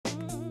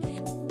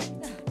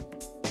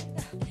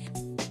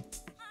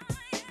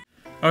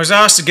I was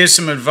asked to give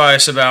some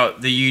advice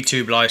about the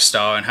YouTube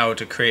lifestyle and how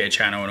to create a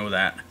channel and all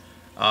that.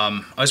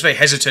 I was very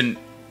hesitant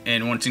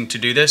in wanting to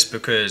do this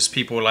because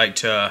people like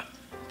to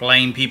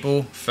blame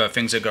people for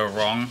things that go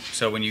wrong.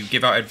 So when you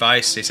give out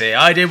advice, they say,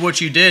 I did what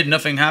you did,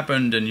 nothing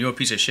happened, and you're a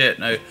piece of shit.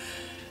 No,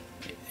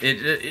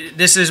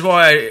 this is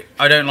why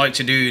I don't like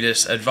to do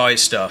this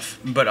advice stuff.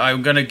 But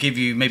I'm going to give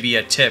you maybe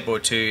a tip or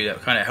two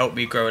that kind of helped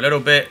me grow a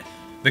little bit.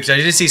 Because I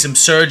did see some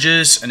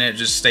surges and it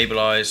just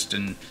stabilized,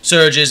 and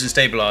surges and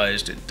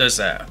stabilized. It does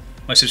that.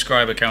 My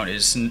subscriber count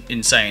is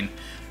insane.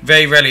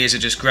 Very rarely is it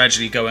just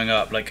gradually going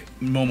up like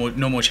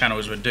normal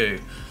channels would do.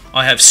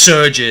 I have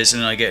surges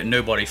and I get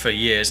nobody for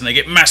years, and I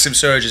get massive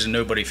surges and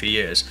nobody for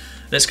years.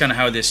 That's kind of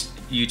how this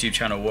YouTube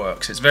channel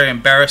works. It's very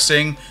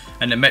embarrassing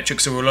and the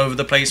metrics are all over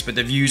the place, but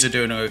the views are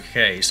doing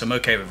okay, so I'm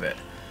okay with it.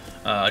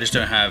 I just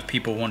don't have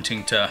people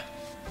wanting to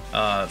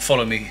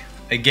follow me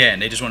again.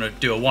 They just want to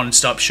do a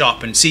one-stop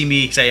shop and see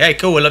me say, hey,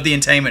 cool, I love the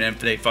entertainment, and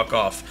they fuck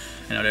off.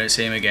 And I don't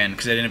see them again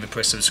because they didn't even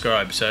press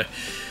subscribe. So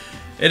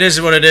it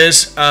is what it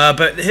is.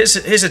 But here's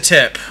a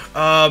tip.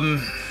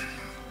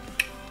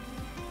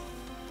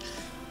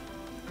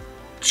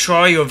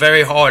 Try your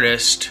very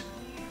hardest.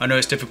 I know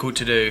it's difficult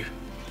to do,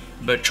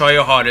 but try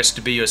your hardest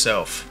to be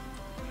yourself.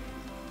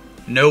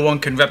 No one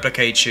can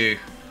replicate you,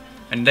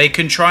 and they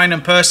can try and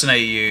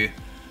impersonate you,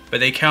 but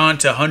they can't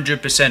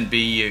 100% be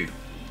you.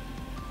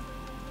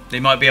 They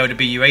might be able to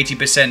be you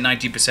 80%,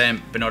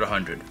 90%, but not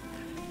 100.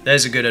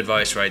 There's a good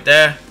advice right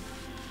there.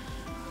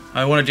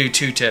 I want to do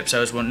two tips. That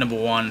was number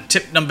one.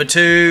 Tip number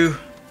two.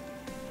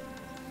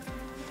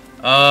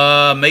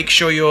 Make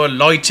sure your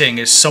lighting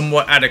is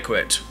somewhat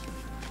adequate.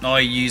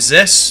 I use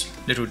this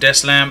little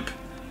desk lamp.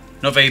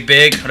 Not very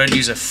big. I don't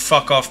use a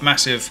fuck off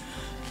massive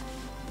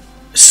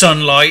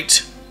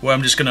sunlight where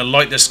I'm just going to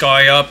light the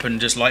sky up and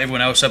just light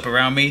everyone else up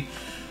around me.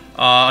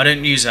 I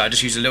don't use that. I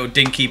just use a little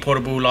dinky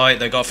portable light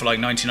they got for like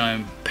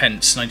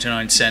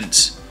 99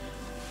 cents.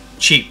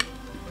 Cheap.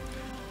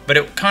 But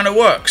it kind of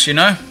works, you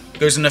know?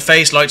 Goes in the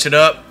face, lights it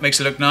up, makes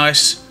it look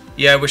nice.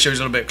 Yeah, I wish it was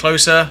a little bit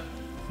closer,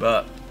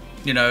 but,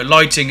 you know,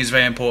 lighting is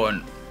very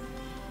important.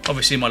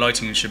 Obviously, my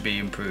lighting should be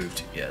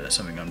improved. Yeah, that's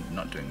something I'm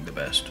not doing the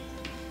best.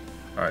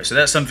 Alright, so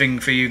that's something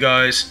for you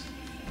guys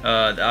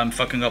that I'm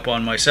fucking up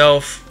on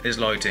myself, is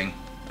lighting.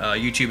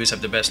 YouTubers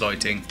have the best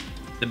lighting.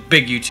 The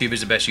big YouTubers,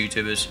 the best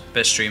YouTubers,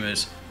 best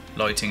streamers,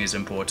 lighting is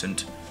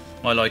important.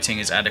 My lighting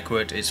is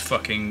adequate, it's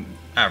fucking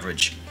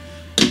average.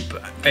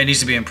 But it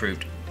needs to be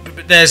improved.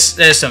 But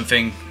there's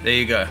something, there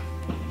you go.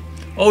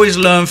 Always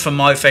learn from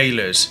my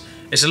failures.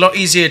 It's a lot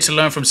easier to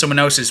learn from someone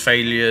else's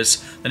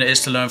failures than it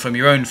is to learn from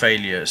your own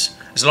failures.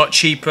 It's a lot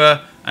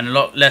cheaper and a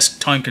lot less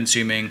time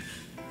consuming.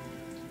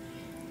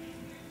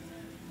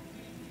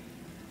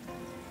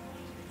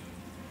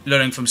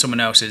 Learning from someone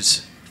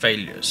else's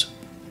failures.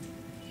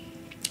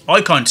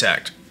 Eye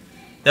contact.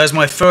 That was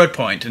my third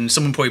point, and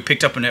someone probably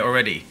picked up on it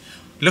already.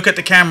 Look at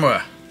the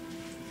camera.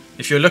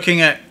 If you're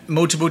looking at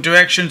multiple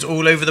directions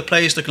all over the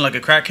place, looking like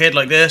a crackhead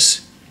like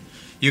this,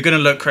 you're going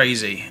to look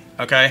crazy,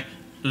 okay?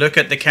 Look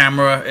at the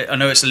camera. I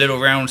know it's a little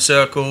round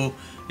circle.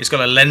 It's got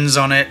a lens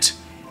on it.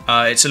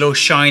 It's a little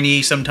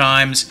shiny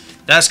sometimes.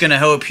 That's going to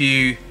help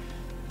you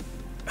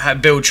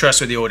build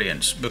trust with the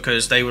audience,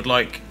 because they would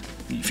like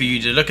for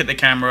you to look at the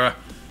camera.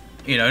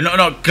 You know,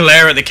 not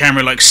glare at the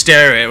camera, like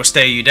stare at it or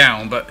stare you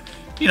down, but,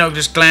 you know,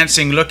 just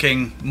glancing,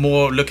 looking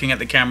at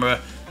the camera,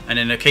 and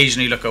then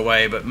occasionally look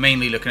away, but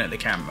mainly looking at the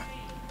camera.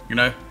 You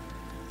know,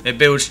 it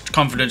builds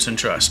confidence and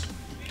trust.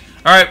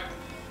 Alright,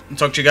 I'll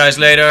talk to you guys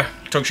later.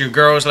 Talk to you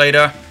girls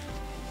later.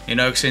 You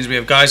know, since we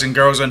have guys and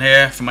girls on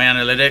here for my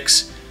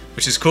analytics,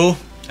 which is cool.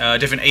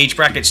 Different age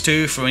brackets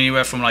too, from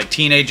anywhere from like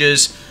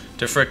teenagers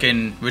to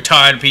freaking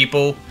retired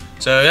people.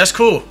 So that's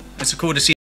cool. It's cool to see.